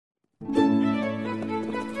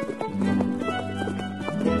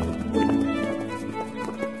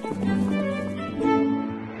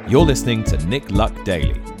You're listening to Nick Luck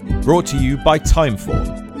Daily, brought to you by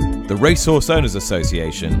Timeform, the Racehorse Owners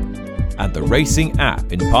Association, and the Racing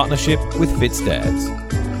app in partnership with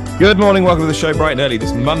FitzDares. Good morning, welcome to the show bright and early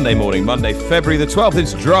this Monday morning, Monday, February the 12th.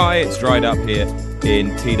 It's dry, it's dried up here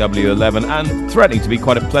in TW11 and threatening to be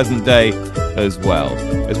quite a pleasant day as well,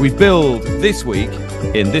 as we build this week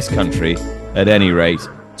in this country, at any rate,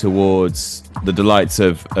 towards the delights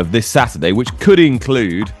of this Saturday, which could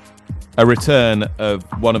include a return of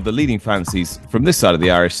one of the leading fancies from this side of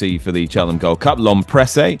the Irish Sea for the Cheltenham Gold Cup, L'Homme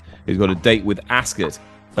Pressé, who's got a date with Ascot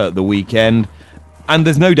at the weekend. And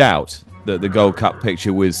there's no doubt that the Gold Cup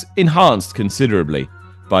picture was enhanced considerably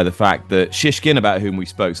by the fact that Shishkin, about whom we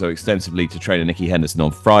spoke so extensively to trainer Nicky Henderson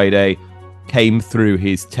on Friday, came through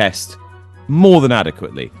his test more than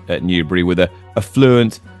adequately at Newbury with a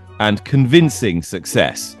fluent and convincing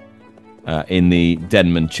success in the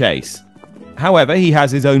Denman Chase. However, he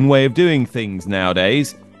has his own way of doing things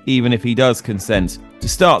nowadays, even if he does consent to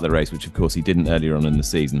start the race, which of course he didn't earlier on in the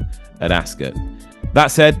season at Ascot. That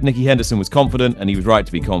said, Nicky Henderson was confident, and he was right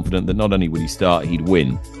to be confident that not only would he start, he'd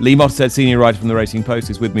win. Lee Mottershead, senior writer from the Racing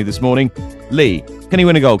Post, is with me this morning. Lee, can he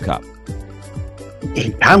win a Gold Cup?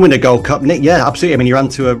 He can win a Gold Cup, Nick. Yeah, absolutely. I mean, he ran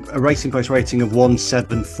to a Racing Post rating of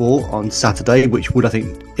 174 on Saturday, which would, I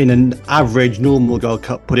think, in an average normal Gold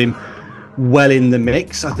Cup, put him well in the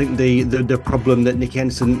mix. I think the problem that Nicky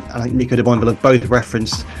Henderson and I think Nico de Boinville have both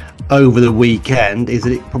referenced over the weekend is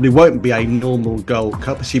that it probably won't be a normal Gold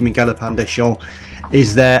Cup, assuming Galopin Des Champs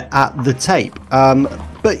is there at the tape.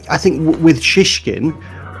 But I think with Shishkin,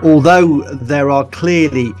 although there are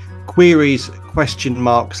clearly queries, question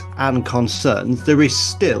marks and concerns, there is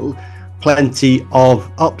still plenty of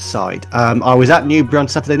upside. I was at Newbury on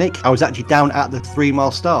Saturday, Nick. I was actually down at the 3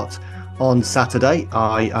 mile start on Saturday.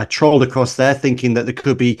 I trolled across there thinking that there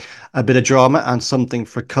could be a bit of drama and something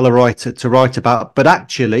for a colour writer to write about, but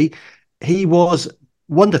actually he was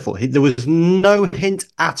wonderful. There was no hint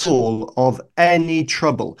at all of any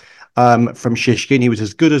trouble from Shishkin. He was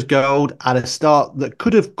as good as gold at a start that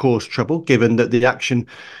could have caused trouble, given that the action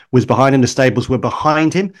was behind him, the stables were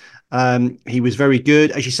behind him. He was very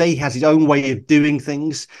good. As you say, he has his own way of doing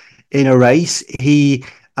things in a race.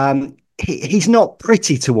 He's not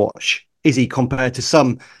pretty to watch, is he, compared to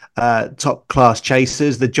some top class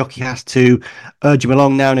chasers? The jockey has to urge him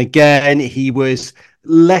along now and again. He was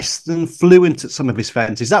less than fluent at some of his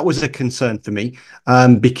fences. That was a concern for me,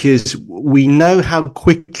 because we know how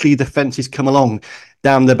quickly the fences come along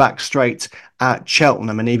down the back straight at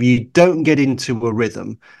Cheltenham, and if you don't get into a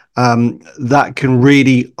rhythm, that can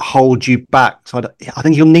really hold you back. So I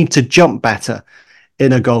think you'll need to jump better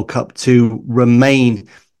in a Gold Cup to remain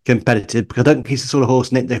competitive, because I don't think he's the sort of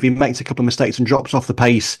horse, Nick, that if he makes a couple of mistakes and drops off the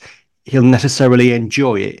pace, he'll necessarily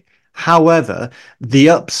enjoy it. However, the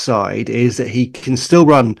upside is that he can still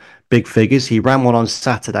run big figures. He ran one on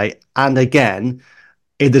Saturday, and again,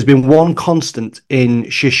 if there's been one constant in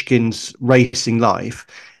Shishkin's racing life,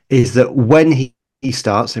 is that when he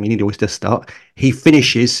starts, I mean, he always does start, he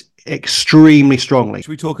finishes extremely strongly.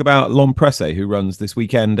 Should we talk about L'Homme Pressé, who runs this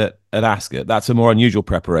weekend at Ascot? That's a more unusual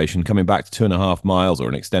preparation, coming back to 2.5 miles, or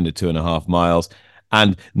an extended 2.5 miles,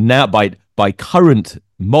 and now by current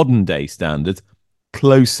modern day standards,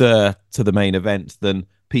 closer to the main event than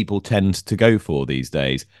people tend to go for these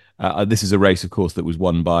days. This is a race, of course, that was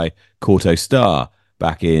won by Corto Star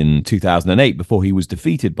back in 2008, before he was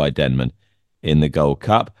defeated by Denman in the Gold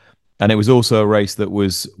Cup. And it was also a race that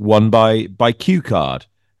was won by Q Card,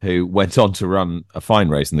 who went on to run a fine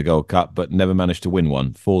race in the Gold Cup, but never managed to win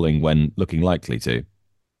one, falling when looking likely to.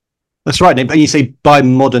 That's right, Nick. And you say by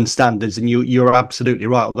modern standards, and you're absolutely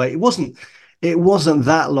right. Like, it wasn't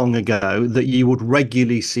that long ago that you would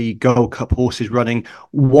regularly see Gold Cup horses running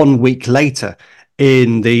 1 week later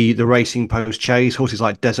in the Racing Post Chase. Horses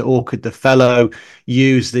like Desert Orchid, the Fellow,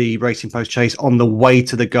 use the Racing Post Chase on the way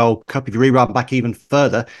to the Gold Cup. If you rerun back even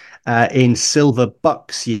further, in Silver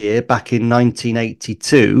Buck's year, back in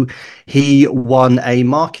 1982, he won a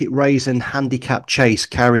market raisin handicap chase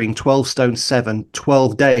carrying 12 stone 7,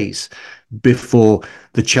 12 days before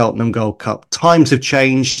the Cheltenham Gold Cup. Times have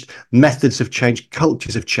changed, methods have changed,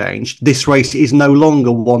 cultures have changed. This race is no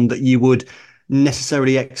longer one that you would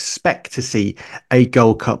necessarily expect to see a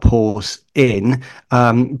Gold Cup horse in,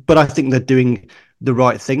 but I think they're doing the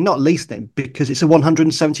right thing, not least because it's a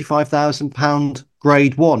 £175,000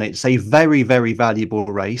 Grade 1. It's a very, very valuable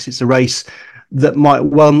race. It's a race that might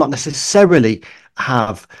well not necessarily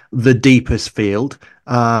have the deepest field.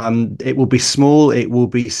 It will be small, it will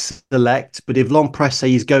be select, but if L'Homme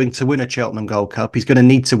Pressé is going to win a Cheltenham Gold Cup, he's going to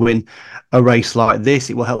need to win a race like this.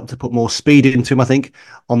 It will help to put more speed into him, I think,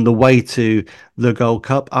 on the way to the Gold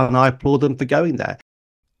Cup, and I applaud them for going there.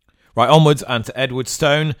 Right, onwards and to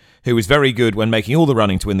Edwardstone, who was very good when making all the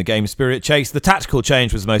running to win the Game Spirit Chase. The tactical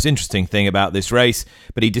change was the most interesting thing about this race,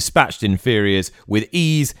 but he dispatched inferiors with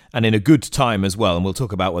ease and in a good time as well. And we'll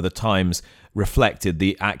talk about whether times reflected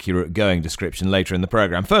the accurate going description later in the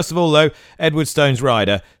programme. First of all, though, Edwardstone's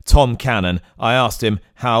rider, Tom Cannon, I asked him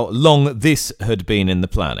how long this had been in the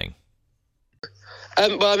planning.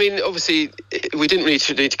 Well, I mean, obviously, we didn't really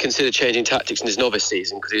need to consider changing tactics in his novice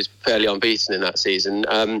season because he was fairly unbeaten in that season.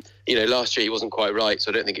 Last year he wasn't quite right, so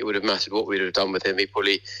I don't think it would have mattered what we'd have done with him. He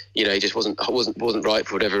probably, he just wasn't right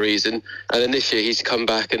for whatever reason. And then this year he's come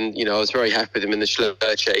back, and I was very happy with him in the slow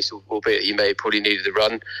chase, albeit he may probably needed a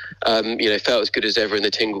run. Felt as good as ever in the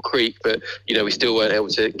Tingle Creek, but we still weren't able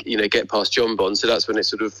to get past John Bond. So that's when it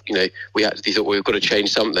sort of we actually thought we've got to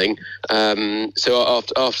change something. So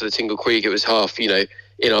after the Tingle Creek, it was half in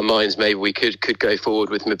our minds maybe we could go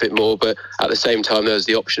forward with him a bit more, but at the same time there was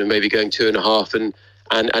the option of maybe going 2.5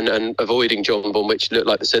 and avoiding John Bond, which looked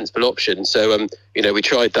like the sensible option. So we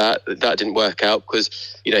tried that didn't work out because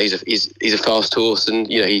he's a fast horse, and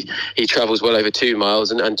he travels well over 2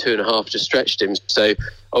 miles, and 2.5 just stretched him. So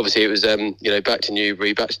obviously it was back to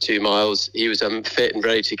Newbury, back to 2 miles. He was fit and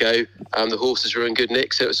ready to go. The horses were in good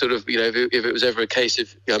nick, so it was sort of if it was ever a case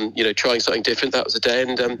of trying something different, that was the day,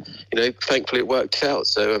 and thankfully it worked out.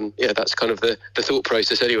 So that's kind of the thought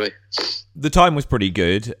process anyway. The time was pretty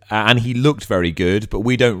good, and he looked very good, but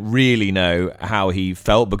we don't really know how he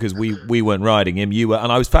felt because we weren't riding him. You were,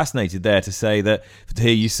 and I was fascinated there to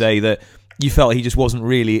hear you say that you felt he just wasn't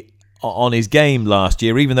really on his game last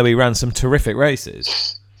year, even though he ran some terrific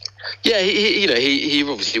races. Yeah, he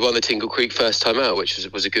obviously won the Tingle Creek first time out, which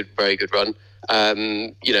was a very good run.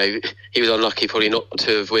 He was unlucky probably not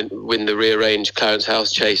to have win the rearranged Clarence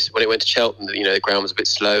House Chase when it went to Cheltenham. The ground was a bit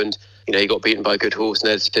slow, and he got beaten by a good horse and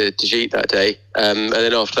headed to Jeet that day. And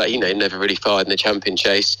then after that, he never really fired in the Champion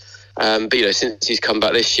Chase. But since he's come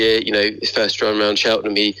back this year, his first run around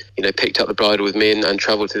Cheltenham, he picked up the bridle with me and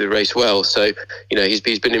travelled through the race well. So he's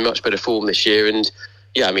been in much better form this year. And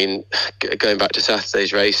yeah, I mean, going back to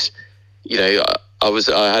Saturday's race, I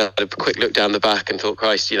had a quick look down the back and thought,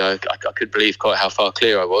 Christ, I could believe quite how far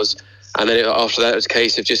clear I was. And then after that, it was a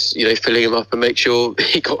case of just filling him up and make sure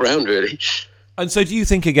he got round really. And so, do you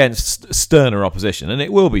think against sterner opposition, and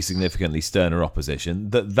it will be significantly sterner opposition,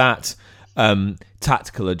 that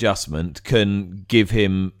tactical adjustment can give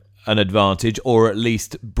him an advantage, or at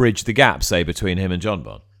least bridge the gap, say, between him and John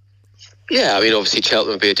Bond? Yeah, I mean, obviously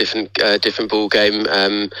Cheltenham would be a different ball game.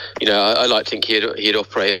 I like to think he'd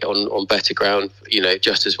operate on better ground,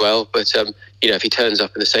 just as well. But if he turns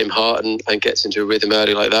up in the same heart and gets into a rhythm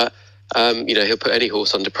early like that, he'll put any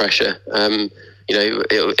horse under pressure.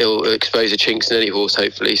 It'll expose the chinks in any horse,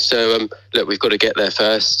 hopefully. So look, we've got to get there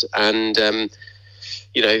first, and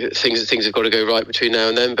things have got to go right between now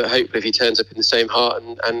and then. But hopefully, if he turns up in the same heart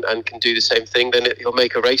and can do the same thing, then he'll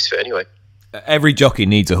make a race for it anyway. Every jockey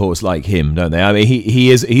needs a horse like him, don't they? I mean,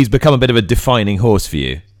 he's become a bit of a defining horse for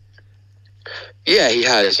you. Yeah, he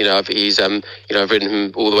has. I've ridden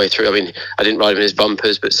him all the way through. I mean, I didn't ride him in his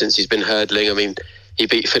bumpers, but since he's been hurdling, I mean, he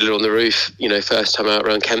beat Fiddler on the Roof, first time out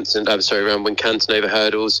around around Wincanton over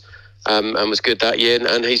hurdles, and was good that year.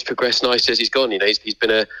 And he's progressed nicely as he's gone. He's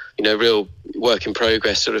been a real work in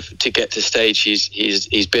progress, sort of to get to stage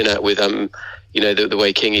he's been at with the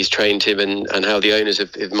way Kingy's trained him and how the owners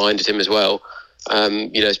have minded him as well.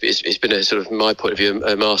 It's been a sort of, my point of view,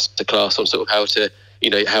 a masterclass on sort of how to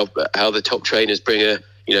how the top trainers bring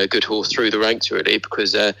a good horse through the ranks really,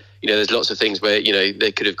 because there's lots of things where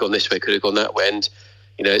they could have gone this way, could have gone that way, and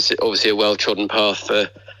it's obviously a well-trodden path for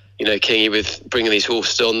Kingy with bringing these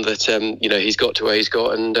horses on that he's got to where he's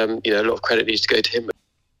got, and a lot of credit needs to go to him.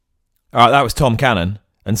 All right, that was Tom Cannon,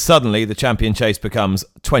 and suddenly the Champion Chase becomes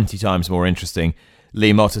 20 times more interesting.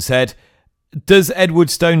 Lee Mottershead, does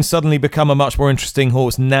Edwardstone suddenly become a much more interesting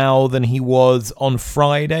horse now than he was on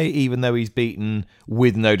Friday, even though he's beaten,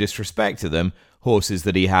 with no disrespect to them, horses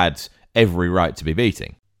that he had every right to be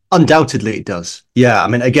beating? Undoubtedly it does. Yeah, I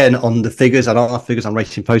mean, again, on the figures and our figures, on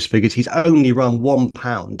Racing Post figures, he's only run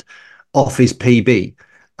 £1 off his PB.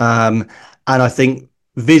 And I think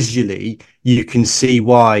visually you can see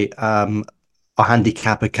why our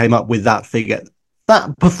handicapper came up with that figure.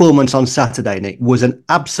 That performance on Saturday, Nick, was an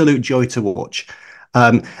absolute joy to watch.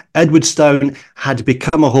 Edwardstone had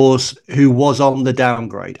become a horse who was on the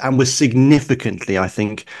downgrade and was significantly, I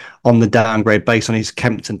think, on the downgrade based on his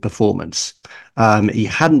Kempton performance. He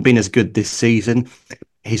hadn't been as good this season.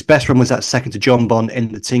 His best run was that second to John Bond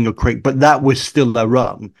in the Tingle Creek, but that was still a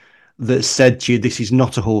run that said to you, this is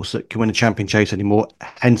not a horse that can win a Champion Chase anymore.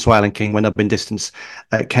 Hence why Alan King went up in distance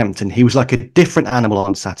at Kempton. He was like a different animal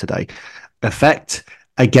on Saturday. Effect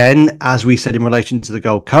Again, as we said in relation to the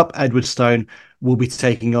Gold Cup, Edwardstone will be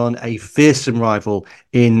taking on a fearsome rival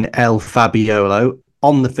in El Fabiolo.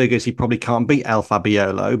 On the figures, he probably can't beat El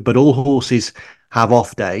Fabiolo, but all horses have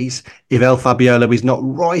off days. If El Fabiolo is not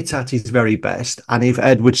right at his very best, and if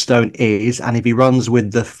Edwardstone is, and if he runs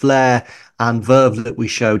with the flair and verve that we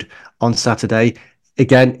showed on Saturday,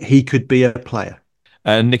 again, he could be a player.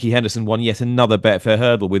 Nicky Henderson won yet another Betfair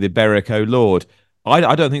hurdle with Iberico Lord.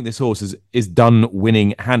 I don't think this horse is done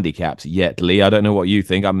winning handicaps yet, Lee. I don't know what you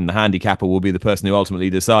think. I mean, the handicapper will be the person who ultimately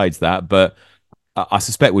decides that, but I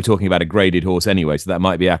suspect we're talking about a graded horse anyway, so that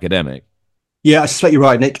might be academic. Yeah, I suspect you're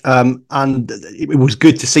right, Nick. And it was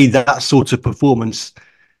good to see that sort of performance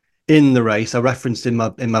in the race. I referenced in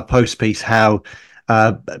my post piece how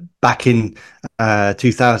back in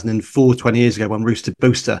 2004, 20 years ago, when Rooster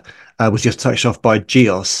Booster was just touched off by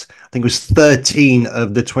Geos, I think it was 13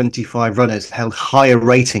 of the 25 runners held higher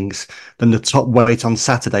ratings than the top weight on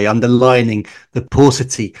Saturday, underlining the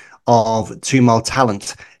paucity of 2 Mile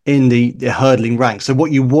Talent in the hurdling ranks. So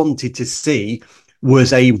what you wanted to see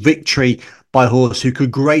was a victory by a horse who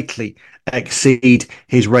could greatly exceed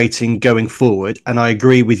his rating going forward. And I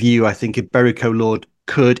agree with you. I think if Iberico Lord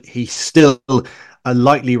could, he's still a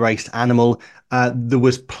lightly raced animal. There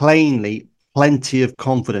was plainly plenty of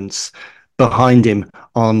confidence behind him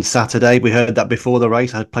on Saturday. We heard that before the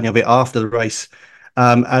race. I had plenty of it after the race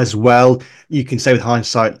as well. You can say with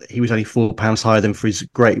hindsight, he was only £4 higher than for his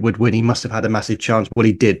Greatwood win. He must have had a massive chance. Well,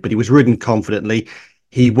 he did, but he was ridden confidently.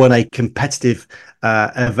 He won a competitive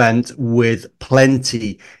event with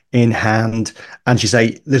plenty in hand. And you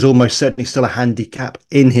say there's almost certainly still a handicap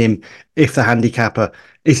in him if the handicapper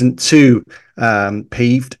isn't too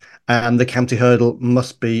peeved. And the county hurdle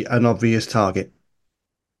must be an obvious target.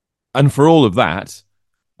 And for all of that,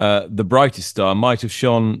 the brightest star might have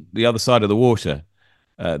shone the other side of the water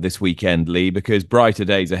this weekend, Lee, because brighter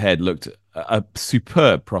days ahead looked a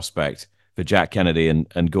superb prospect for Jack Kennedy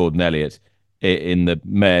and Gordon Elliott in the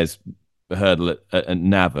mare's hurdle at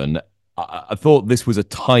Navan. I thought this was a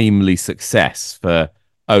timely success for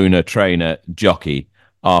owner, trainer, jockey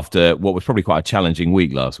after what was probably quite a challenging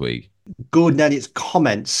week last week. Gordon Elliott's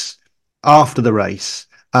comments after the race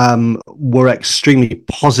were extremely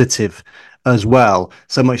positive as well.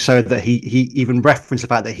 So much so that he even referenced the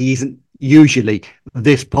fact that he isn't usually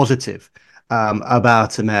this positive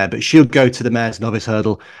about a mare, but she'll go to the mare's novice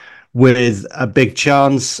hurdle with a big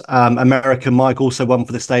chance. American Mike also won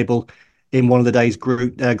for the stable in one of the day's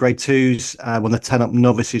group grade twos, won the 10 up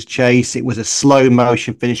novices chase. It was a slow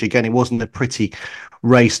motion finish. Again, it wasn't a pretty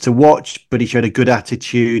race to watch, but he showed a good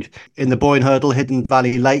attitude. In the Boyne hurdle, Hidden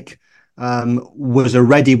Valley Lake was a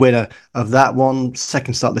ready winner of that one.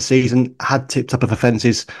 Second start of the season, had tipped up of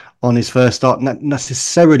offences on his first start. Not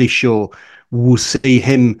necessarily sure we'll see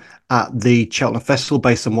him at the Cheltenham Festival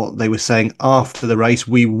based on what they were saying after the race.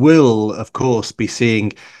 We will, of course, be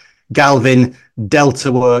seeing Galvin,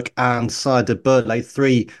 Delta Work and Cider Burley,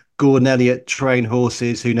 3 Gordon Elliott trained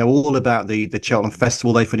horses who know all about the Cheltenham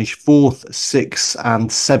Festival. They finished 4th, 6th and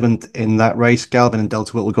 7th in that race. Galvin and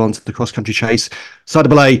Delta Work will go on to the cross-country chase. Cider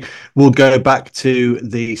Burley will go back to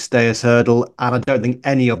the Stayers Hurdle, and I don't think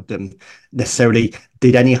any of them necessarily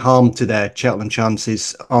did any harm to their Cheltenham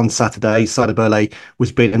chances on Saturday. Cider Burley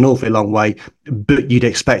was beaten an awfully long way, but you'd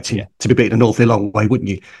expect him to be beaten an awfully long way, wouldn't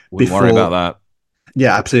you? Wouldn't worry about that.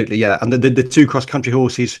 Yeah, absolutely. Yeah. And the 2 cross-country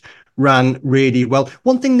horses ran really well.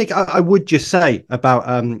 One thing, Nick, I would just say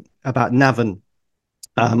about Navan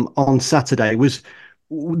on Saturday was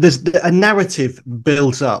there's a narrative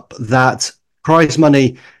builds up that prize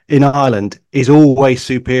money in Ireland is always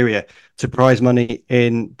superior to prize money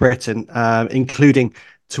in Britain, including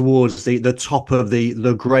towards the top of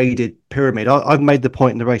the graded pyramid. I've made the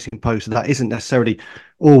point in the Racing Post that isn't necessarily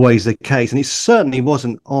always the case, and it certainly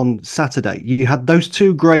wasn't on Saturday. You had those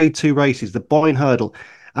 2 grade 2 races, the Boyne Hurdle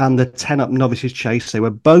and the 10 up novices chase. They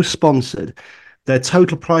were both sponsored. Their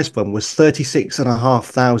total prize fund was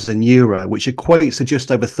 €36,500, which equates to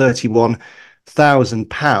just over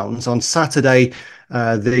 £31,000. On Saturday,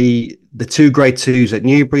 the 2 grade 2s at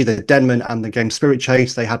Newbury, the Denman and the Game Spirit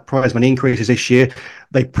Chase, they had prize money increases this year.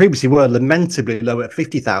 They previously were lamentably low at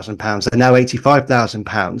 £50,000. They're now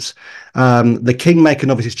 £85,000. The Kingmaker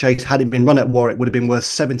Novices Chase, had it been run at Warwick, would have been worth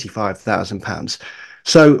 £75,000.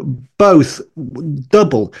 So both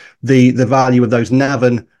double the value of those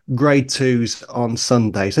Navan grade 2s on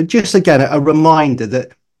Sunday. So just again, a reminder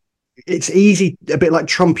that it's easy, a bit like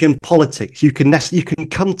Trumpian politics. You can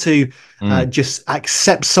come to just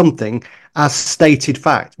accept something as stated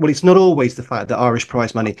fact. Well, it's not always the fact that Irish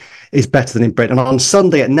prize money is better than in Britain. And on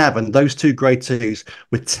Sunday at Navan, those 2 grade 2s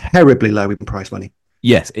were terribly low in prize money.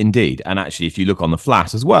 Yes, indeed. And actually, if you look on the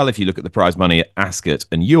flat as well, if you look at the prize money at Ascot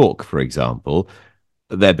and York, for example,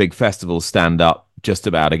 their big festivals stand up just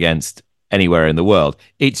about against anywhere in the world.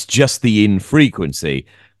 It's just the infrequency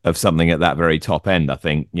of something at that very top end, I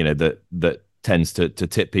think, that tends to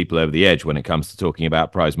tip people over the edge when it comes to talking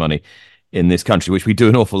about prize money in this country, which we do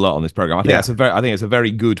an awful lot on this program. I think it's a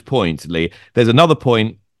very good point, Lee. There's another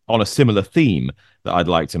point on a similar theme that I'd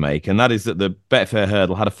like to make, and that is that the Betfair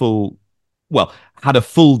Hurdle had a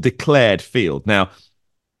full declared field. Now,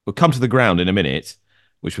 we'll come to the ground in a minute,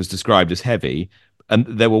 which was described as heavy, and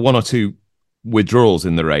there were one or two withdrawals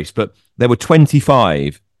in the race, but there were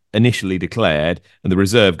 25 initially declared, and the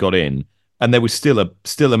reserve got in, and there was still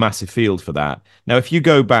a massive field for that. Now, if you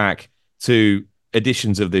go back to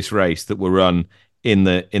editions of this race that were run in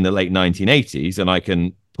the late 1980s, and I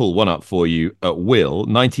can pull one up for you at will.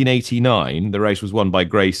 1989, the race was won by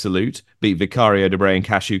Grey Salute, beat Vicario de Bray and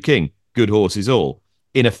Cashew King. Good horses all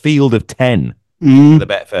in a field of 10. The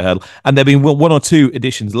Betfair Hurdle, and there've been one or two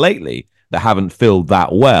editions lately that haven't filled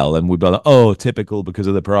that well, and we've been like, oh, typical because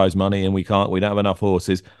of the prize money, and we don't have enough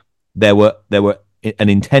horses. There were an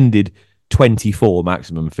intended 24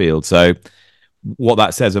 maximum field. So what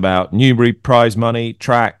that says about Newbury, prize money,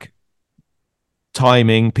 track,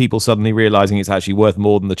 timing, people suddenly realizing it's actually worth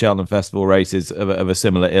more than the Cheltenham Festival races of a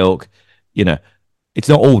similar ilk. It's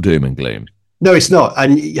not all doom and gloom. No, it's not.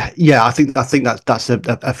 And yeah, I think that's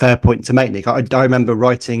a fair point to make, Nick. I remember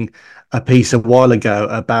writing a piece a while ago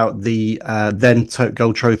about the then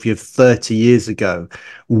Gold Trophy of 30 years ago,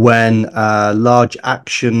 when Large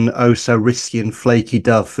Action, Oh So Risky and Flaky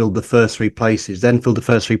Dove filled the first three places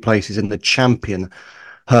in the Champion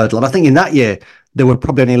Hurdle. And I think in that year, there were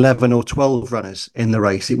probably only 11 or 12 runners in the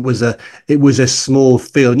race. It was a small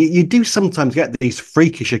field. You do sometimes get these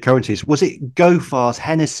freakish occurrences. Was it Gofar's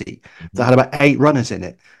Hennessy that had about 8 runners in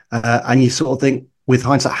it? And you sort of think, with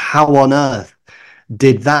hindsight, how on earth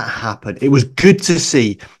did that happen? It was good to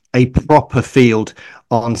see a proper field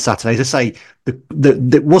on Saturday. As I say,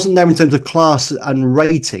 that wasn't there in terms of class and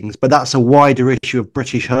ratings, but that's a wider issue of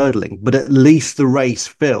British hurdling. But at least the race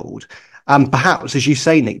filled. And perhaps, as you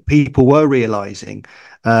say, Nick, people were realising,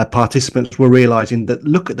 participants were realising that,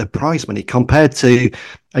 look at the prize money compared to,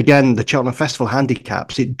 again, the Cheltenham Festival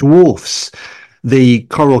handicaps, it dwarfs the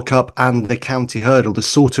Coral Cup and the County Hurdle, the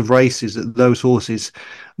sort of races that those horses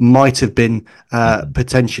might have been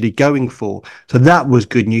potentially going for. So that was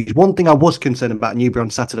good news. One thing I was concerned about Newbury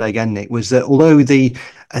on Saturday again, Nick, was that although the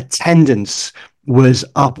attendance was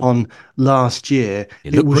up on last year,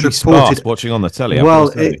 it was reported watching on the telly.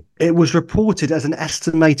 It was reported as an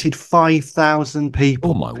estimated 5,000 people.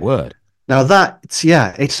 Oh my word! Now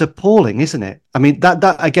it's appalling, isn't it? I mean,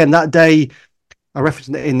 that day, I referenced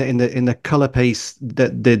in the colour piece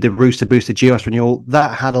that the Rooster Booster GOS renewal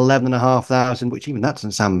that had 11,500, which even that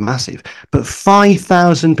doesn't sound massive, but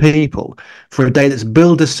 5,000 people for a day that's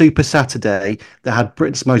billed as Super Saturday, that had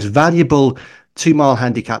Britain's most valuable 2-mile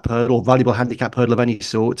handicap hurdle, or valuable handicap hurdle of any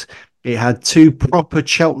sort. It had 2 proper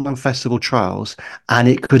Cheltenham Festival trials, and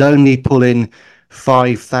it could only pull in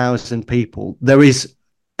 5,000 people. There is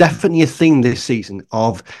definitely a theme this season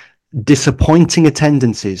of disappointing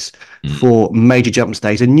attendances for major jump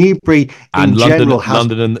days, and Newbury in general has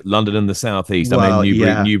London and the southeast. I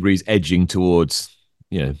mean, Newbury's edging towards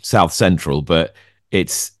south central, but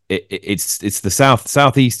it's the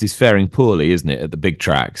southeast is faring poorly, isn't it, at the big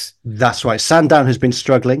tracks? That's right. Sandown has been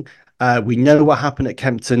struggling. We know what happened at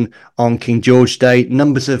Kempton on King George Day.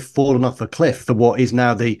 Numbers have fallen off a cliff for what is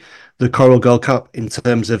now the Coral Gold Cup in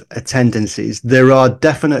terms of attendances. There are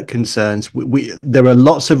definite concerns. There are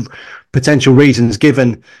lots of potential reasons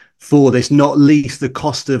given for this, not least the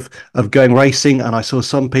cost of going racing. And I saw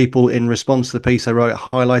some people in response to the piece I wrote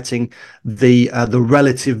highlighting the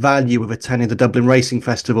relative value of attending the Dublin Racing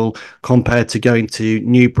Festival compared to going to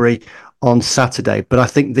Newbury on Saturday. But I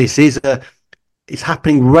think this is it's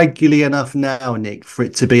happening regularly enough now, Nick, for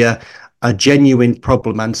it to be a genuine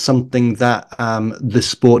problem and something that the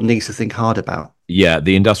sport needs to think hard about. Yeah,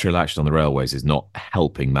 the industrial action on the railways is not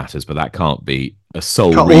helping matters, but that can't be a sole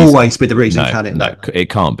reason. Can't always be the reason, can it? No, it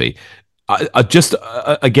can't be. I just,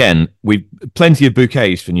 again, we've plenty of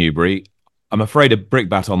bouquets for Newbury. I'm afraid a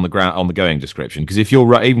brickbat on the ground on the going description, because if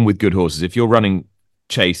you're even with good horses, if you're running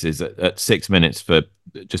chases at 6 minutes for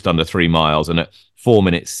just under 3 miles and at 4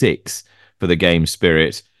 minutes 6 for the Game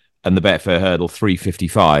Spirit and the Betfair Hurdle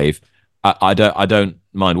 3:55, I don't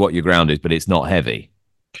mind what your ground is, but it's not heavy.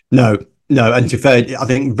 No, and to be fair, I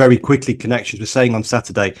think very quickly Connections were saying on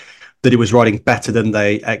Saturday that it was riding better than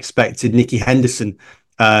they expected. Nicky Henderson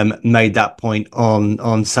made that point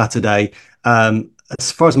on Saturday.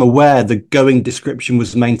 As far as I'm aware, the going description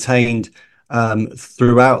was maintained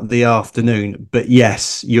throughout the afternoon. But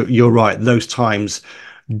yes, you're right. Those times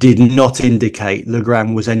did not indicate the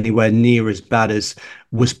ground was anywhere near as bad as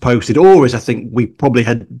was posted, or as I think we probably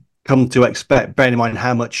had come to expect, bearing in mind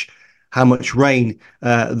how much rain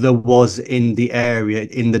there was in the area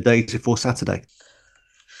in the days before Saturday.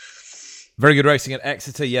 Very good racing at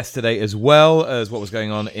Exeter yesterday, as well as what was going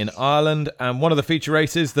on in Ireland. And one of the feature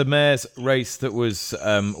races, the mare's race that was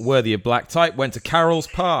worthy of black type, went to Carole's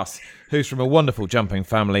Pass, who's from a wonderful jumping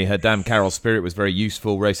family. Her dam, Carole Spirit, was very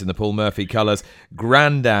useful, racing the Paul Murphy colours.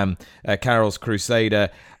 Grandam, Carole's Crusader,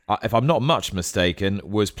 if I'm not much mistaken,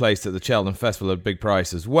 was placed at the Cheltenham Festival at a big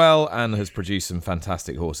price as well, and has produced some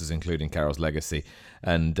fantastic horses, including Carole's Legacy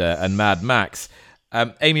and Mad Max.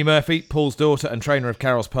 Amy Murphy, Paul's daughter and trainer of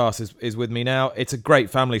Carole's Pass, is with me now. It's a great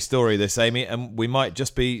family story, this, Amy, and we might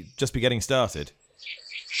just be getting started.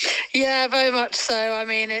 Yeah, very much so. I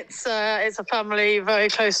mean, it's a family very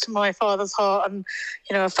close to my father's heart, and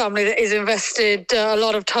a family that is invested a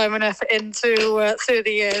lot of time and effort into through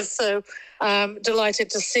the years. So delighted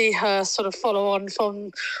to see her sort of follow on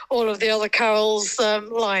from all of the other Carole's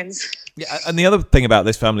lines. Yeah, and the other thing about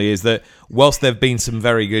this family is that whilst there have been some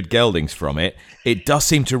very good geldings from it, it does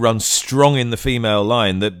seem to run strong in the female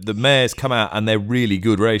line. The mares come out and they're really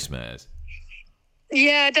good race mares.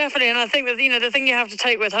 Yeah, definitely. And I think that, the thing you have to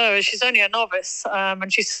take with her is she's only a novice,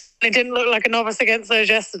 and she certainly didn't look like a novice against those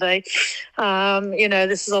yesterday.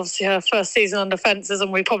 This is obviously her first season under fences,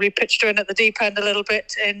 and we probably pitched her in at the deep end a little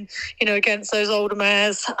bit in, against those older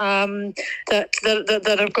mares that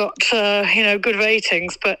have got, good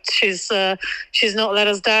ratings. But she's not let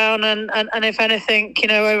us down. And if anything,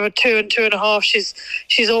 over 2 and 2.5,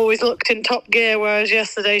 she's always looked in top gear, whereas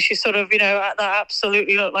yesterday she sort of, that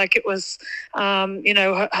absolutely looked like it was,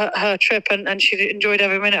 her trip, and she enjoyed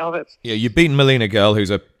every minute of it. Yeah, you've beaten Melina Girl,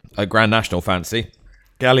 who's a Grand National fancy.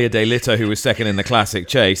 Gallia de Lito, who was second in the Classic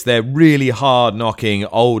Chase. They're really hard-knocking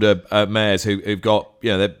older mares who've got,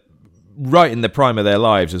 they're right in the prime of their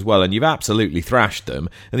lives as well, and you've absolutely thrashed them.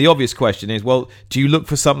 And the obvious question is, well, do you look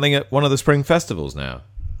for something at one of the spring festivals now?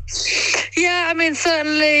 Yeah, I mean,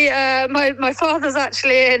 certainly my father's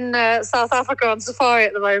actually in South Africa on safari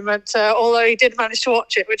at the moment, although he did manage to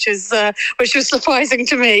watch it, which was surprising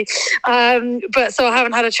to me. But so I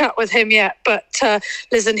haven't had a chat with him yet. But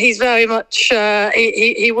listen, he's very much,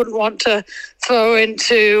 he wouldn't want to throw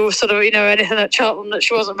into sort of, anything at Cheltenham that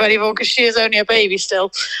she wasn't ready for, because she is only a baby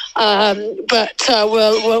still. But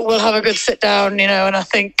we'll have a good sit down, and I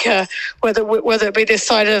think whether it be this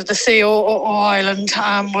side of the sea or Ireland,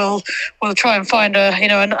 we'll try and find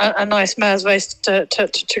a nice mare's race to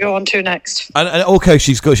go on to next. And okay,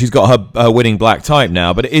 she's got her winning black type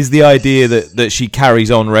now, but is the idea that she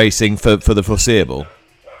carries on racing for the foreseeable?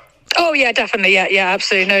 Oh yeah, definitely. Yeah,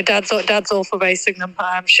 absolutely. No, Dad's all for racing them.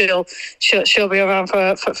 She'll be around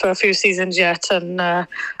for a few seasons yet, and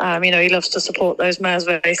he loves to support those mares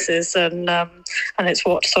races, and it's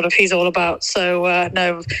what sort of he's all about. So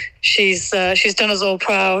no, she's done us all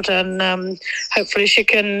proud, and hopefully she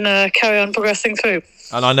can carry on progressing through.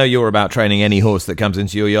 And I know you're about training any horse that comes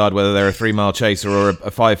into your yard, whether they're a 3-mile chaser or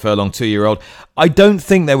a 5-furlong 2-year-old. I don't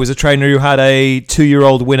think there was a trainer who had a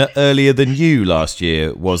 2-year-old winner earlier than you last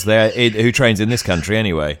year, was there? Who trains in this country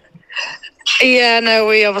anyway? Yeah, no,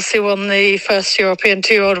 we obviously won the first European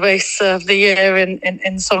 2-year-old race of the year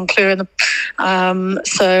in Saint-Cloud. No,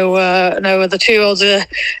 the 2-year-olds are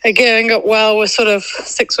gearing up well. We're sort of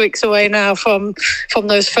 6 weeks away now from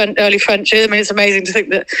those early French. I mean, it's amazing to think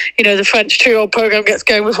that the French 2-year-old program gets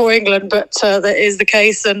going before England, but that is the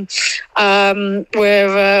case, and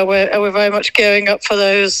we're very much gearing up for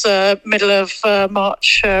those middle of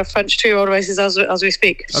March French 2-year-old races as we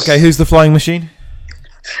speak. Okay, who's the flying machine?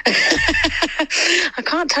 I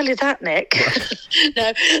can't tell you that, Nick.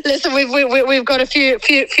 No, listen, we've got a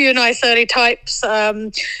few nice early types.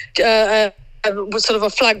 Was sort of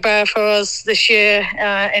a flag bearer for us this year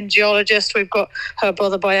in Geologist. We've got her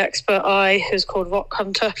brother by Expert Eye, who's called Rock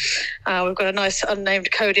Hunter. We've got a nice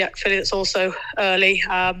unnamed Kodiak filly that's also early.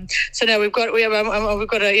 So no, we've got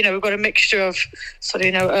a mixture of sort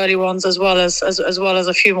of early ones as well as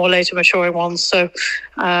a few more later maturing ones. So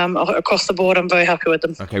across the board, I'm very happy with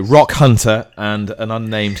them. Okay, Rock Hunter and an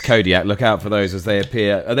unnamed Kodiak. Look out for those as they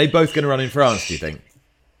appear. Are they both going to run in France, do you think?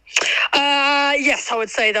 Yes, I would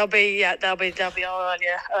say they'll be our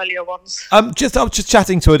earlier ones. I was just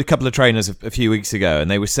chatting to a couple of trainers a few weeks ago, and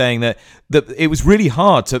they were saying that it was really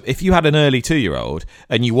hard to, if you had an early 2-year-old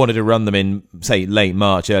and you wanted to run them in, say, late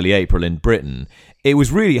March, early April in Britain, it was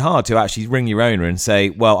really hard to actually ring your owner and say,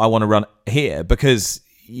 well, I want to run here, because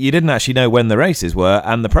you didn't actually know when the races were,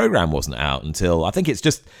 and the programme wasn't out until, I think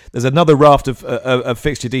there's another raft of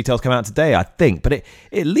fixture details come out today, I think, but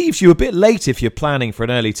it leaves you a bit late if you're planning for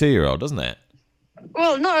an early 2-year-old, doesn't it?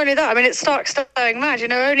 Well, not only that, I mean, it's stark staying mad.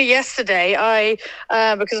 Only yesterday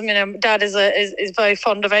because Dad is very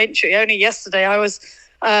fond of entry. Only yesterday I was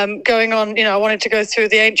going on, I wanted to go through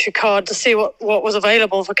the entry card to see what was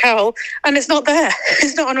available for Carole, and it's not there.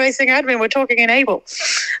 It's not on Racing Admin. We're talking Enable.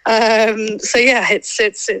 So yeah, it's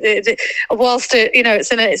whilst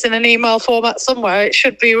it's in an email format somewhere, it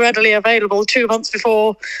should be readily available 2 months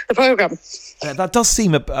before the programme. That does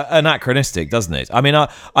seem anachronistic, doesn't it? I mean,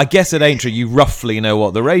 I guess at Aintree you roughly know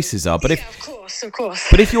what the races are, but of course.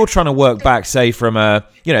 But if you're trying to work back, say from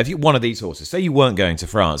if you one of these horses, say you weren't going to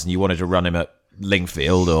France and you wanted to run him at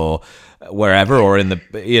Lingfield or wherever, or in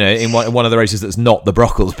in one of the races that's not the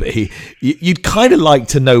Brocklesby, you'd kind of like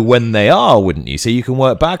to know when they are, wouldn't you? So you can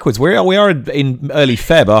work backwards. We are in early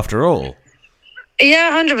Feb after all.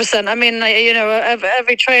 Yeah, 100%. I mean,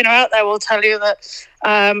 every trainer out there will tell you that,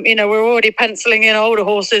 we're already penciling in older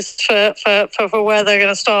horses for where they're going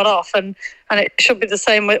to start off, and it should be the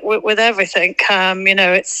same with everything.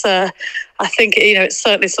 It's I think it's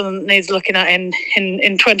certainly something that needs looking at in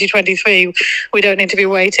 2023. We don't need to be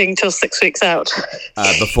waiting till 6 weeks out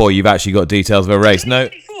before you've actually got details of a race. No.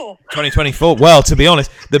 2024. Well, to be honest,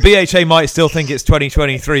 the BHA might still think it's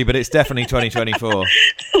 2023, but it's definitely 2024.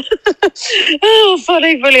 Oh,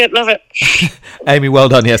 funny, brilliant, love it. Amy, well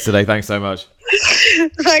done yesterday. Thanks so much.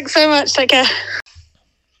 Thanks so much. Take care.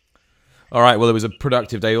 All right, well, it was a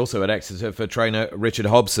productive day also at Exeter for trainer Richard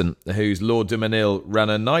Hobson, whose Lord de Mesnil ran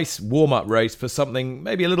a nice warm-up race for something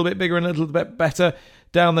maybe a little bit bigger and a little bit better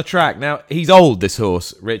down the track. Now, he's old, this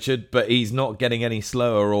horse, Richard, but he's not getting any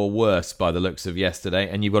slower or worse by the looks of yesterday,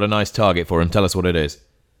 and you've got a nice target for him. Tell us what it is.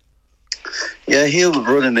 Yeah, he'll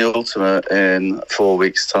run in the Ultimate in 4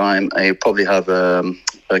 weeks' time. He'll probably have a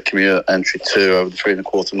Commute entry 2 over the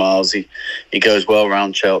 3.25 miles. He goes well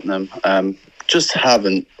around Cheltenham. Just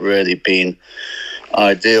haven't really been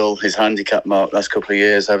ideal. His handicap mark last couple of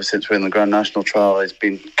years, ever since we're in the Grand National Trial, he's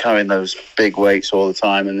been carrying those big weights all the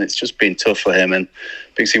time, and it's just been tough for him. And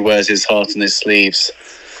because he wears his heart on his sleeves,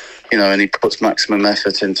 and he puts maximum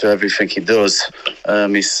effort into everything he does,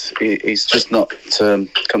 he's just not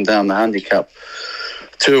come down the handicap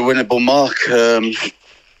to a winnable mark,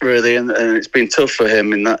 really, and it's been tough for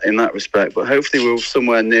him in that respect. But hopefully we're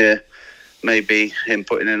somewhere near maybe him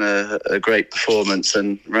putting in a great performance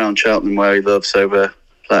and round Cheltenham where he loves over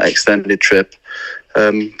that extended trip.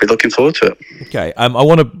 Be looking forward to it. Okay, I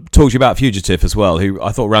want to talk to you about Fugitif as well, who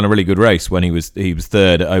I thought ran a really good race when he was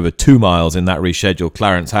third over 2 miles in that rescheduled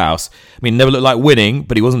Clarence House. I mean, never looked like winning,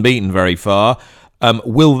 but he wasn't beaten very far.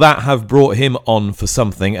 Will that have brought him on for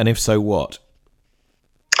something, and if so, what?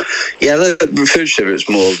 Yeah, the Fugitif, it's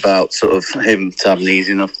more about sort of him to have an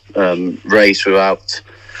easy enough race without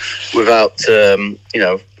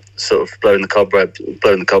sort of blowing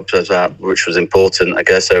the cobwebs out, which was important, I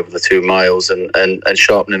guess, over the 2 miles, and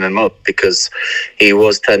sharpening him up, because he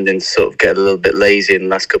was tending to sort of get a little bit lazy in the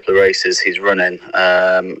last couple of races he's running,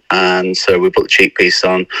 and so we put the cheek piece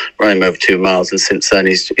on, ran him over 2 miles, and since then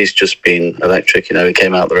he's just been electric. He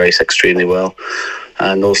came out the race extremely well,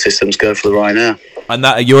 and all systems go for the right now. And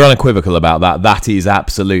that you're unequivocal about that. That is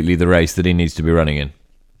absolutely the race that he needs to be running in.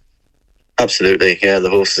 Absolutely, yeah. The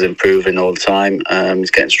horse is improving all the time. He's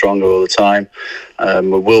getting stronger all the time.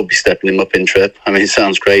 We will be stepping him up in trip. I mean, it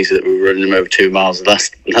sounds crazy that we were running him over 2 miles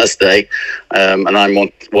last day, and I'm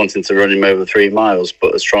wanting to run him over 3 miles.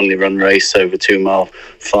 But a strongly run race over 2 mile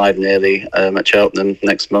 5 nearly at Cheltenham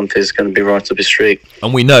next month is going to be right up his street.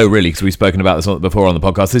 And we know, really, because we've spoken about this before on the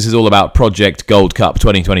podcast, this is all about Project Gold Cup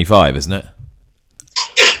 2025, isn't it?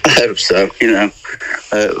 I hope so. I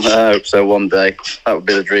hope so. One day, that would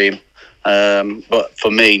be the dream. But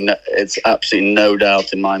for me, it's absolutely no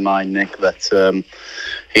doubt in my mind, Nick, that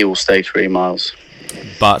he will stay 3 miles.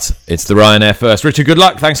 But it's the Ryanair first. Richard, good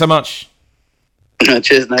luck. Thanks so much.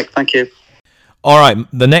 Cheers, Nick. Thank you. All right,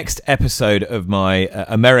 the next episode of my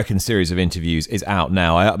American series of interviews is out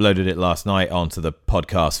now. I uploaded it last night onto the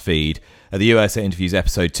podcast feed. The USA Interviews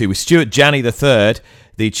episode 2 with Stuart Janney III,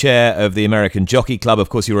 the chair of the American Jockey Club. Of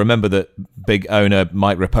course, you remember that big owner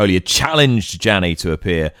Mike Rapoli had challenged Janney to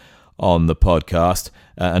appear on the podcast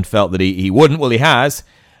and felt that he wouldn't. Well, he has,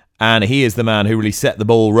 and he is the man who really set the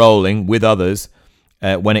ball rolling with others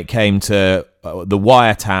when it came to the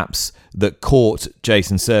wiretaps that caught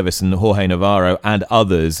Jason Service and Jorge Navarro and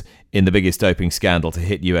others in the biggest doping scandal to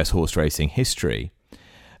hit US horse racing history.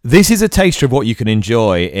 This is a taster of what you can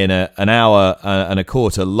enjoy in an hour and a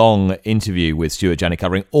quarter long interview with Stuart Janney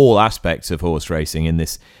covering all aspects of horse racing in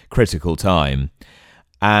this critical time.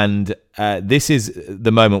 And this is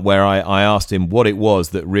the moment where I asked him what it was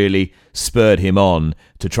that really spurred him on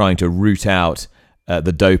to trying to root out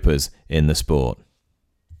the dopers in the sport.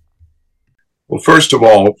 Well, first of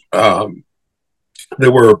all,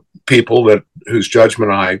 there were people whose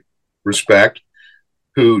judgment I respect,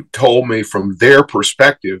 who told me from their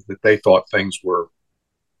perspective that they thought things were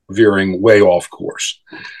veering way off course,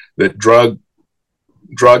 that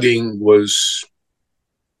drugging was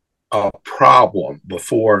a problem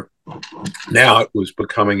before. Now it was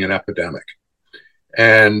becoming an epidemic.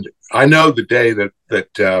 And I know the day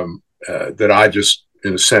that I just,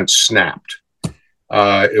 in a sense, snapped.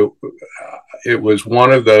 It was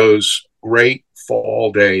one of those great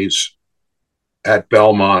fall days at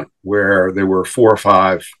Belmont where there were 4 or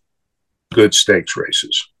 5 good stakes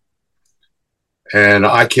races. And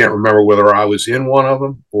I can't remember whether I was in one of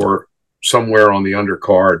them or somewhere on the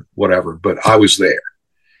undercard, whatever, but I was there.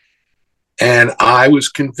 And I was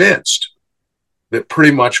convinced that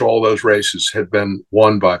pretty much all those races had been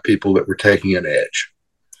won by people that were taking an edge.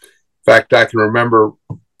 In fact, I can remember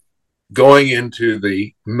going into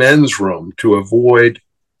the men's room to avoid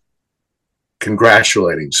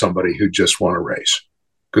congratulating somebody who just won a race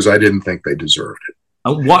because I didn't think they deserved it.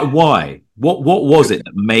 And why? What was it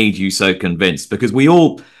that made you so convinced? Because we've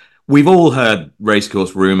all heard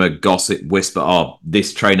racecourse rumor, gossip, whisper, oh,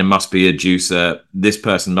 this trainer must be a juicer, this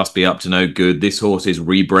person must be up to no good, this horse is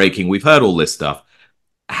re-breaking. We've heard all this stuff.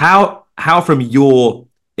 How from your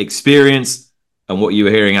experience and what you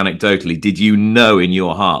were hearing anecdotally, did you know in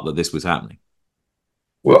your heart that this was happening?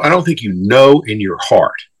 Well, I don't think you know in your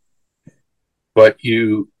heart, but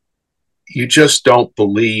you just don't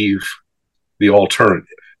believe the alternative.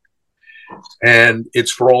 And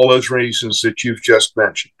it's for all those reasons that you've just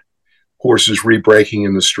mentioned. Horses re-breaking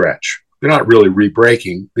in the stretch. They're not really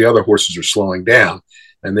re-breaking. The other horses are slowing down,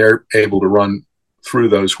 and they're able to run through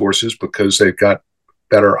those horses because they've got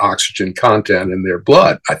better oxygen content in their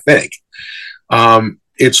blood, I think.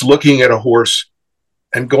 It's looking at a horse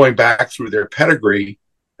and going back through their pedigree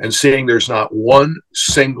and seeing there's not one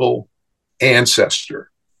single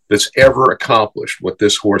ancestor that's ever accomplished what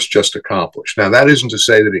this horse just accomplished. Now, that isn't to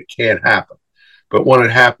say that it can't happen, but when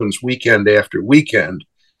it happens weekend after weekend,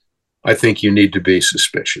 I think you need to be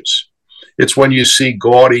suspicious. It's when you see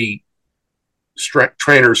gaudy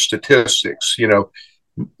trainer statistics,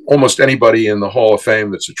 almost anybody in the Hall of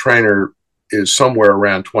Fame that's a trainer is somewhere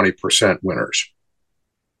around 20% winners.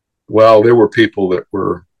 Well, there were people that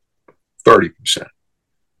were 30%.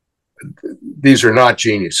 These are not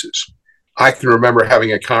geniuses. I can remember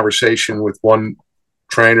having a conversation with one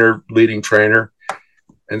trainer, leading trainer,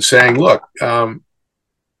 and saying, look,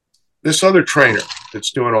 this other trainer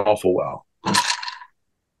that's doing awful well,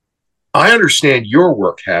 I understand your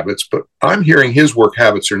work habits, but I'm hearing his work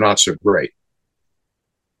habits are not so great.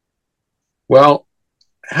 Well,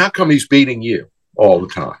 how come he's beating you all the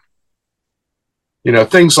time?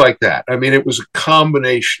 Things like that. I mean, it was a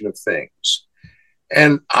combination of things.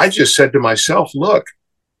 And I just said to myself, look,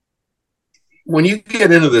 when you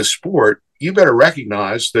get into this sport, you better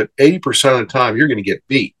recognize that 80% of the time you're going to get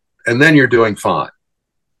beat, and then you're doing fine.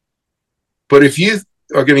 But if you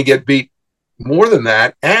are going to get beat more than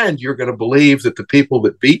that, and you're going to believe that the people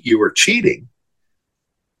that beat you are cheating,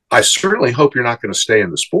 I certainly hope you're not going to stay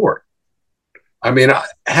in the sport. I mean,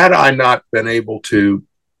 had I not been able to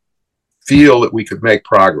feel that we could make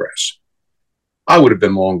progress, I would have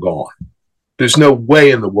been long gone. There's no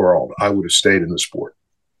way in the world I would have stayed in the sport.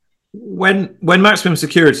 When Maximum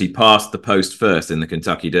Security passed the post first in the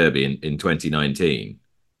Kentucky Derby in 2019,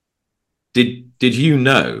 did you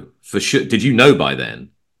know for sure? Did you know by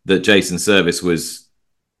then that Jason Service was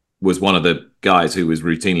one of the guys who was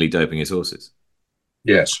routinely doping his horses?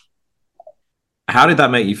 Yes. How did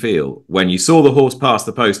that make you feel when you saw the horse pass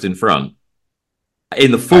the post in front,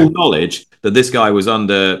 in the full knowledge that this guy was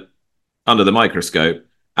under the microscope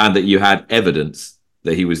and that you had evidence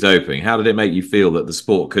that he was doping? How did it make you feel that the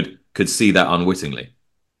sport could see that unwittingly?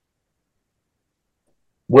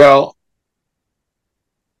 Well,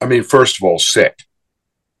 I mean, first of all, sick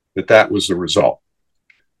that was the result.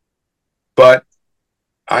 But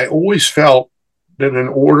I always felt that in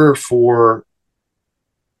order for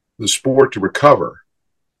the sport to recover,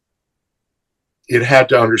 it had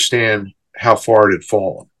to understand how far it had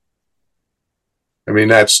fallen. I mean,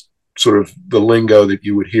 that's sort of the lingo that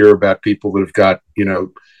you would hear about people that have got,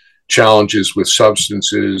 challenges with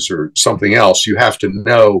substances or something else. You have to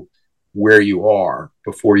know where you are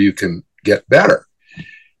before you can get better.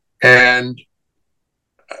 And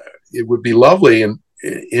it would be lovely in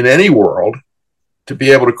any world to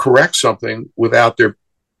be able to correct something without there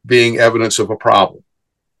being evidence of a problem.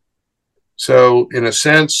 So in a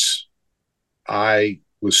sense, I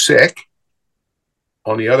was sick.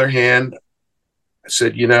 On the other hand, I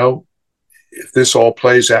said, if this all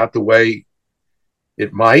plays out the way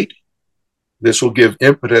it might, this will give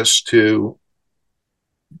impetus to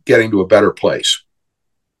getting to a better place.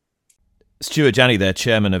 Stuart Janney there,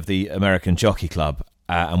 chairman of the American Jockey Club,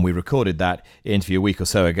 and we recorded that interview a week or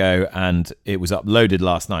so ago, and it was uploaded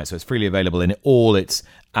last night, so it's freely available in all its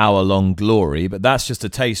hour-long glory, but that's just a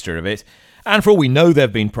taster of it. And for all we know, there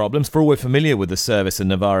have been problems. For all we're familiar with the Service and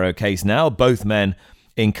Navarro case now, both men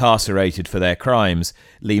incarcerated for their crimes.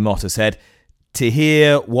 Lee Mottershead, to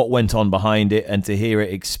hear what went on behind it and to hear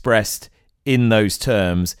it expressed in those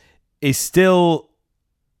terms is still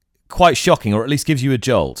quite shocking, or at least gives you a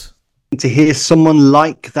jolt. To hear someone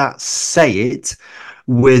like that say it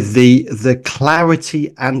with the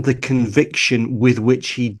clarity and the conviction with which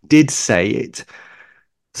he did say it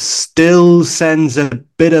still sends a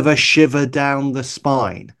bit of a shiver down the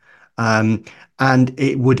spine. And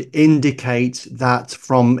it would indicate that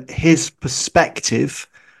from his perspective,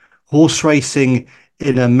 horse racing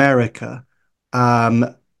in America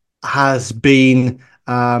has been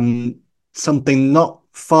something not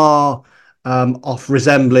far off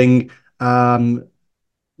resembling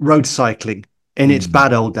road cycling in its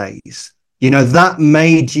bad old days. That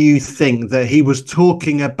made you think that he was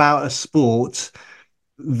talking about a sport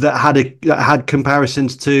that had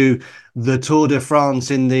comparisons to the Tour de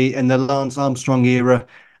France in the Lance Armstrong era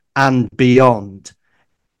and beyond.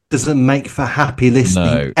 Doesn't make for happy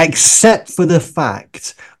listening, except for the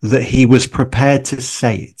fact that he was prepared to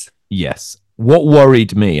say it. Yes. What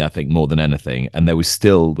worried me, I think, more than anything, and there was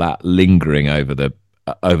still that lingering over the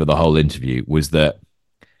whole interview, was that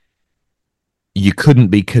you couldn't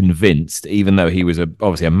be convinced, even though he was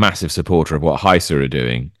obviously a massive supporter of what HISA are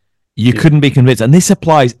doing. You couldn't be convinced, and this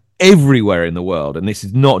applies everywhere in the world, and this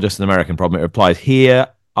is not just an American problem. It applies here,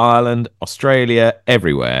 Ireland, Australia,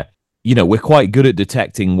 everywhere. We're quite good at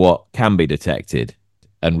detecting what can be detected,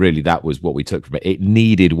 and really that was what we took from it. It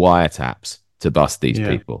needed wiretaps to bust these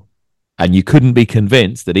people, and you couldn't be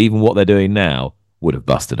convinced that even what they're doing now would have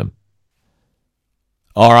busted them.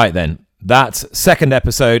 All right, then. That's second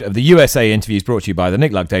episode of the USA Interviews, brought to you by the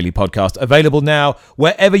Nick Luck Daily Podcast, available now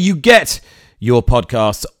wherever you get your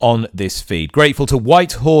podcasts on this feed. Grateful to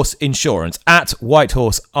White Horse Insurance at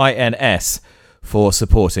Whitehorse INS for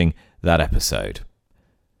supporting that episode.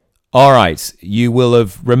 All right, you will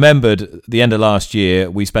have remembered the end of last year,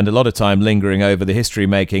 we spent a lot of time lingering over the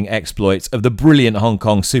history-making exploits of the brilliant Hong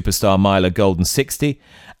Kong superstar miler Golden 60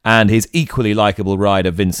 and his equally likeable rider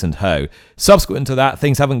Vincent Ho. Subsequent to that,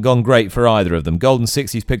 things haven't gone great for either of them. Golden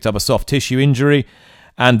 60's picked up a soft tissue injury,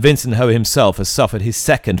 and Vincent Ho himself has suffered his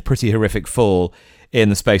second pretty horrific fall in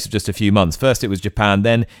the space of just a few months. First it was Japan,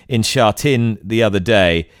 then in Sha Tin the other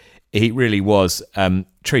day. He really was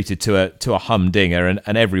treated to a humdinger,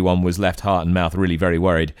 and everyone was left heart and mouth really very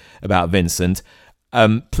worried about Vincent.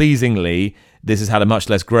 Pleasingly, this has had a much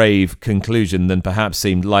less grave conclusion than perhaps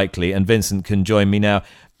seemed likely, and Vincent can join me now.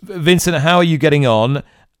 Vincent, how are you getting on,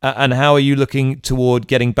 and how are you looking toward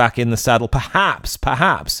getting back in the saddle, perhaps,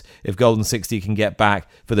 if Golden 60 can get back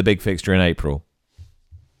for the big fixture in April?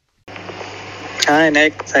 Hi,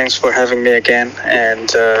 Nick. Thanks for having me again.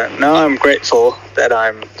 And no, I'm grateful that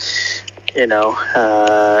I'm,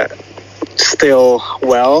 still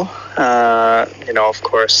well. Of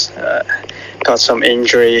course, got some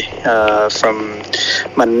injury from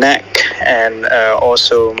my neck, and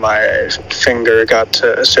also my finger got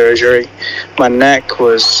surgery. My neck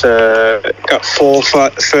was got full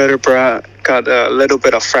vertebra, got a little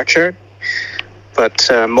bit of fracture. But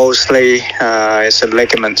mostly it's a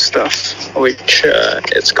ligament stuff, which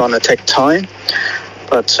it's going to take time.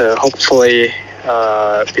 But hopefully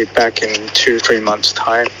be back in 2-3 months'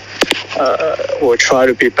 time. We'll try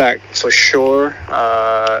to be back for sure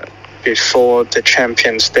before the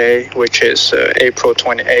Champions Day, which is April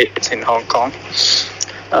 28th in Hong Kong.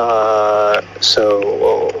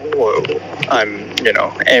 So I'm,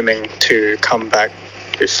 aiming to come back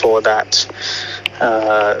before that.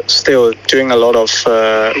 Still doing a lot of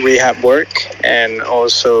rehab work, and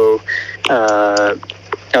also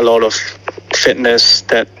a lot of fitness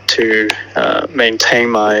that to maintain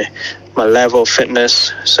my level of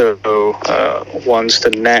fitness. So once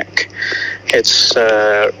the neck it's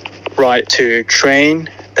right to train,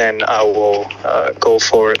 then I will go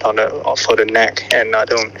for it for the neck, and I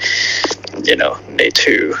don't need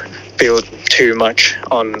to build too much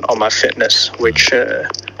on my fitness, which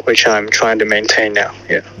I'm trying to maintain now.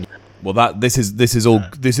 Yeah. Well, this is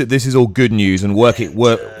all good news, and working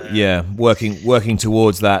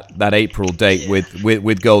towards that April date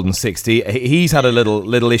with Golden 60. He's had a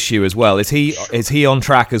little issue as well. Is he on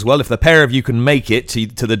track as well? If the pair of you can make it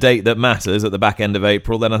to the date that matters at the back end of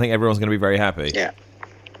April, then I think everyone's going to be very happy.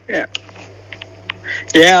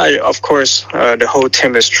 Yeah, of course, the whole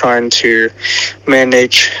team is trying to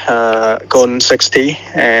manage Golden 60,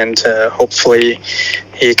 and hopefully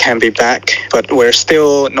he can be back. But we're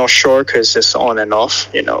still not sure because it's on and off.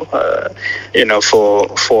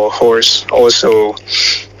 For horse also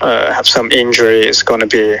have some injury. It's going to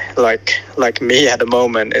be like me at the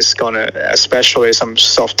moment. It's going to, especially some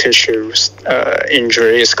soft tissue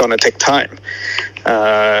injury. It's going to take time,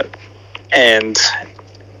 and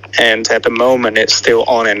at the moment it's still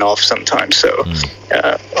on and off sometimes. So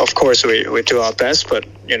of course we do our best, but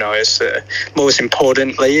it's most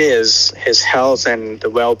importantly is his health and the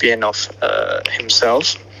well-being of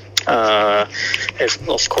himself.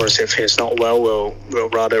 If he's not well, we'll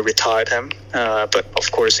rather retire him. But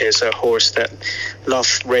of course, he's a horse that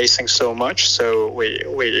loves racing so much, so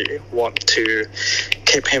we want to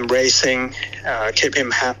keep him racing, keep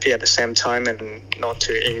him happy at the same time, and not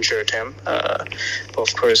to injure him.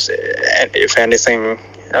 Of course, if anything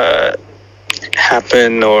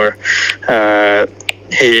happen or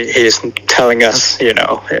he's telling us,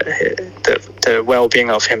 the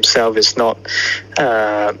well-being of himself is not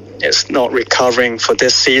recovering for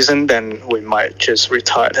this season, then we might just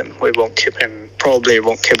retire him. We won't keep him. Probably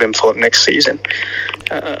won't keep him for next season.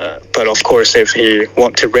 But of course, if he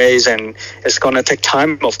want to race, and it's gonna take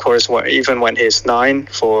time. Of course, even when he's 9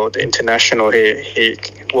 for the international, he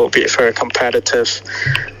will be very competitive.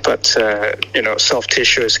 But soft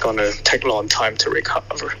tissue is gonna take a long time to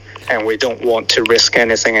recover, and we don't want to risk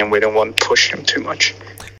anything, and we don't want to push him too much.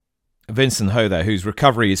 Vincent Ho there, whose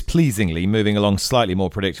recovery is pleasingly moving along slightly more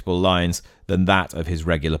predictable lines than that of his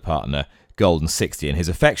regular partner, Golden 60, and his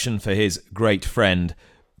affection for his great friend,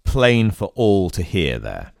 plain for all to hear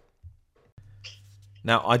there.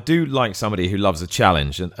 Now, I do like somebody who loves a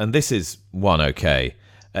challenge, and this is one okay.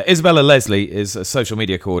 Isabella Leslie is a social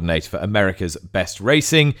media coordinator for America's Best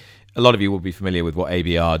Racing. A lot of you will be familiar with what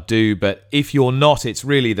ABR do, but if you're not, it's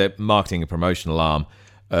really the marketing and promotional arm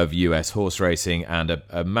of US horse racing, and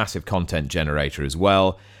a massive content generator as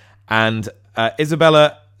well. And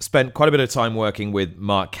Isabella spent quite a bit of time working with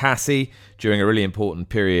Mark Cassey during a really important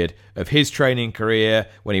period of his training career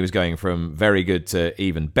when he was going from very good to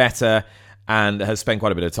even better, and has spent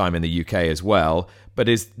quite a bit of time in the UK as well, but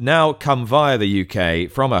is now come via the UK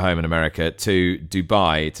from her home in America to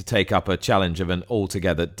Dubai to take up a challenge of an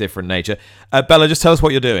altogether different nature. Bella, just tell us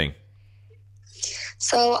what you're doing.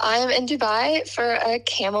 So I'm in Dubai for a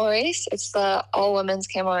camel race. It's the all-women's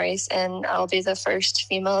camel race, and I'll be the first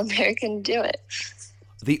female American to do it.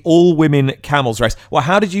 The all-women camels race. Well,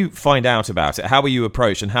 how did you find out about it? How were you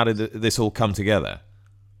approached, and how did this all come together?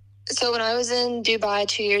 So when I was in Dubai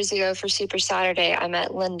 2 years ago for Super Saturday, I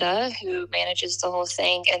met Linda, who manages the whole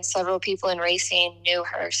thing, and several people in racing knew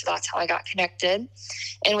her, so that's how I got connected.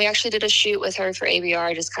 And we actually did a shoot with her for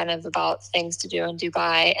ABR, just kind of about things to do in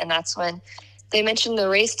Dubai, and that's when they mentioned the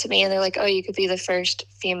race to me, and they're like, oh, you could be the first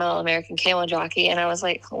female American camel jockey. And I was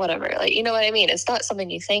like, whatever. Like, you know what I mean? It's not something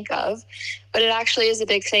you think of, but it actually is a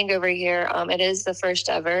big thing over here. It is the first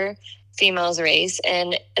ever females race,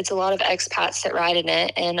 and it's a lot of expats that ride in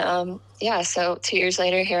it. And so 2 years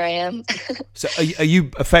later, here I am. So are you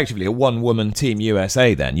effectively a one-woman Team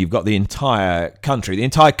USA then? You've got the entire country, the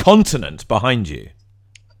entire continent behind you.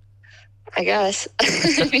 I guess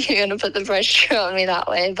if you're going to put the pressure on me that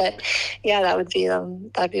way, but yeah, that'd be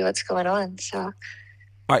what's going on. So, all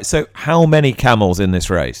right. So, how many camels in this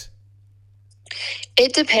race?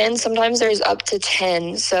 It depends. Sometimes there's up to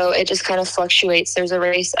 10, so it just kind of fluctuates. There's a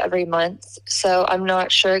race every month, so I'm not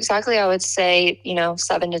sure exactly. I would say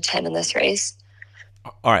 7 to 10 in this race.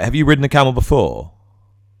 All right. Have you ridden a camel before?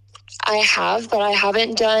 I have, but I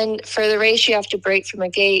haven't done, for the race, you have to break from a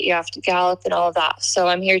gate, you have to gallop and all of that. So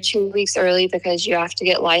I'm here 2 weeks early because you have to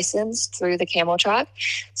get licensed through the camel track.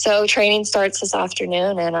 So training starts this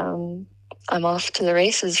afternoon, and I'm off to the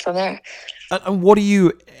races from there. And what are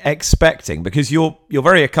you expecting? Because you're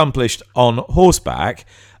very accomplished on horseback.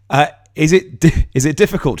 Is it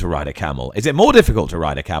difficult to ride a camel? Is it more difficult to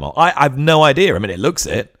ride a camel? I've no idea. I mean, it looks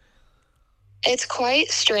it. It's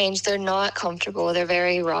quite strange. They're not comfortable. They're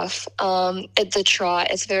very rough. At the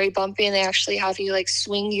trot, it's very bumpy, and they actually have you like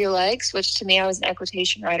swing your legs, which to me, I was an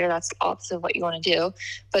equitation rider. That's the opposite of what you want to do.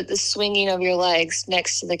 But the swinging of your legs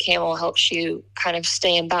next to the camel helps you kind of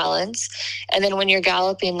stay in balance. And then when you're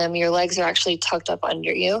galloping them, your legs are actually tucked up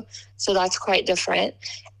under you. So that's quite different.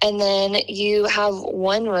 And then you have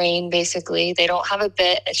one rein, basically. They don't have a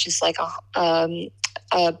bit. It's just like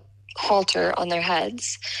a halter on their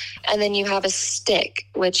heads. And then you have a stick,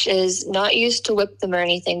 which is not used to whip them or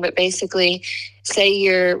anything, but basically, say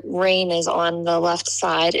your rein is on the left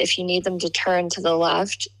side. If you need them to turn to the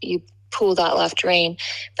left, you pull that left rein.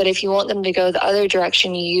 But if you want them to go the other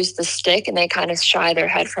direction, you use the stick, and they kind of shy their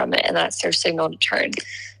head from it, and that's their signal to turn.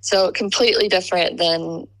 So completely different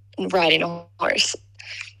than riding a horse.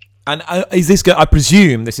 And is this? I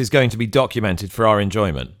presume this is going to be documented for our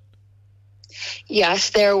enjoyment.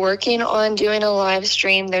 Yes, they're working on doing a live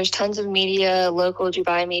stream. There's tons of media, local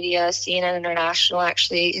Dubai media, CNN International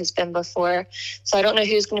actually has been before. So I don't know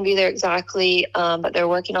who's going to be there exactly, but they're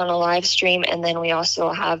working on a live stream. And then we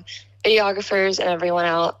also have videographers and everyone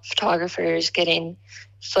out, photographers getting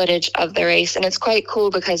footage of the race. And it's quite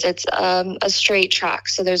cool because it's a straight track.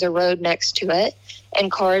 So there's a road next to it.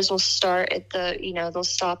 And cars will start at they'll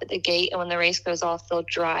stop at the gate. And when the race goes off, they'll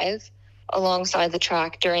drive alongside the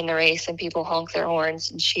track during the race, and people honk their horns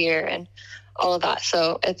and cheer and all of that.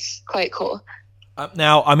 So it's quite cool.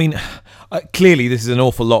 Now, I mean, clearly this is an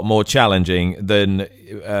awful lot more challenging than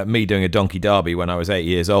me doing a donkey derby when I was 8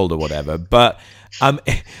 years old or whatever. But I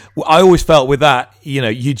always felt with that,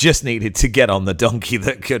 you just needed to get on the donkey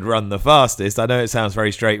that could run the fastest. I know it sounds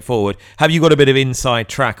very straightforward. Have you got a bit of inside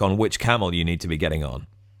track on which camel you need to be getting on?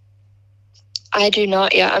 I do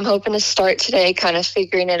not yet. I'm hoping to start today kind of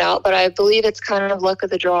figuring it out, but I believe it's kind of luck of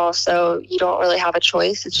the draw, so you don't really have a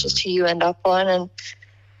choice. It's just who you end up on and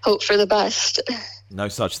hope for the best. No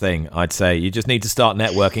such thing, I'd say. You just need to start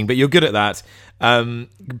networking, but you're good at that.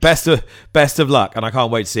 Best of luck, and I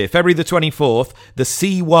can't wait to see it. February the 24th, the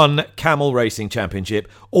C1 Camel Racing Championship,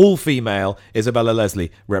 all female, Isabella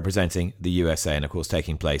Leslie representing the USA, and of course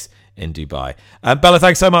taking place in Dubai. Bella,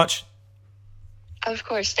 thanks so much. Of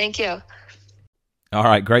course, thank you. All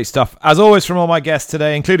right, great stuff. As always from all my guests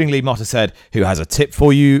today, including Lee Mottershead, who has a tip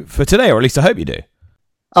for you for today, or at least I hope you do.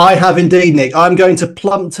 I have indeed, Nick. I'm going to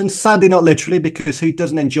Plumpton, sadly not literally, because who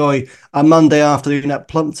doesn't enjoy a Monday afternoon at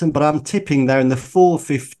Plumpton, but I'm tipping there in the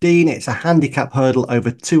 4:15. It's a handicap hurdle over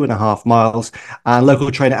 2.5 miles, and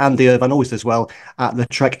local trainer Andy Irvine always does well at the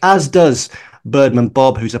Trek, as does Birdman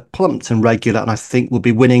Bob, who's a Plumpton regular, and I think will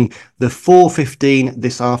be winning the 4:15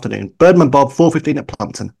 this afternoon. Birdman Bob, 4:15 at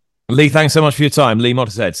Plumpton. Lee, thanks so much for your time. Lee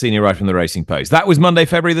Mottershead, senior writer from the Racing Post. That was Monday,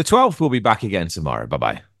 February the 12th. We'll be back again tomorrow.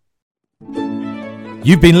 Bye-bye.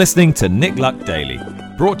 You've been listening to Nick Luck Daily,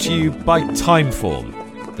 brought to you by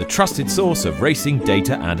Timeform, the trusted source of racing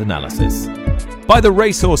data and analysis, by the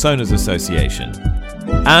Racehorse Owners Association,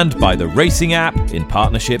 and by the Racing app in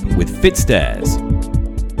partnership with Fitz Dares.